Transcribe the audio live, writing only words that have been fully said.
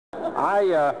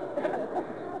I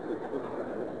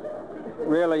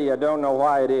really don't know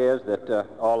why it is that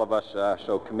all of us are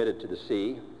so committed to the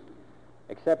sea,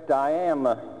 except I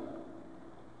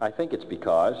think it's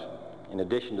because, in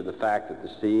addition to the fact that the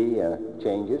sea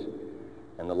changes,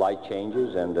 and the light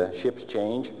changes, and ships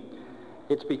change,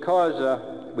 it's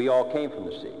because we all came from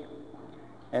the sea.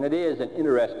 And it is an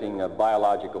interesting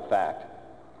biological fact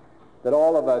that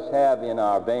all of us have in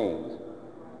our veins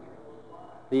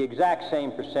the exact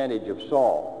same percentage of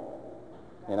salt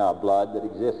in our blood that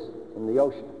exists in the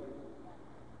ocean.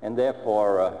 And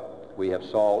therefore, we have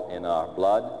salt in our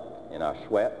blood, in our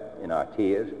sweat, in our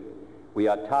tears. We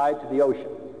are tied to the ocean.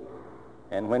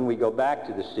 And when we go back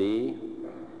to the sea,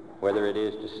 whether it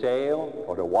is to sail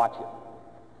or to watch it,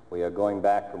 we are going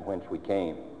back from whence we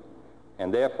came.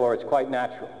 And therefore, it's quite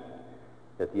natural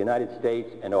that the United States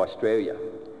and Australia,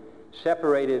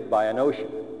 separated by an ocean,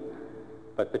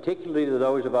 but particularly to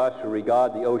those of us who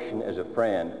regard the ocean as a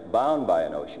friend, bound by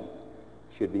an ocean,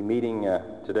 should be meeting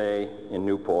today in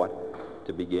Newport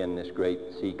to begin this great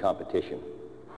sea competition.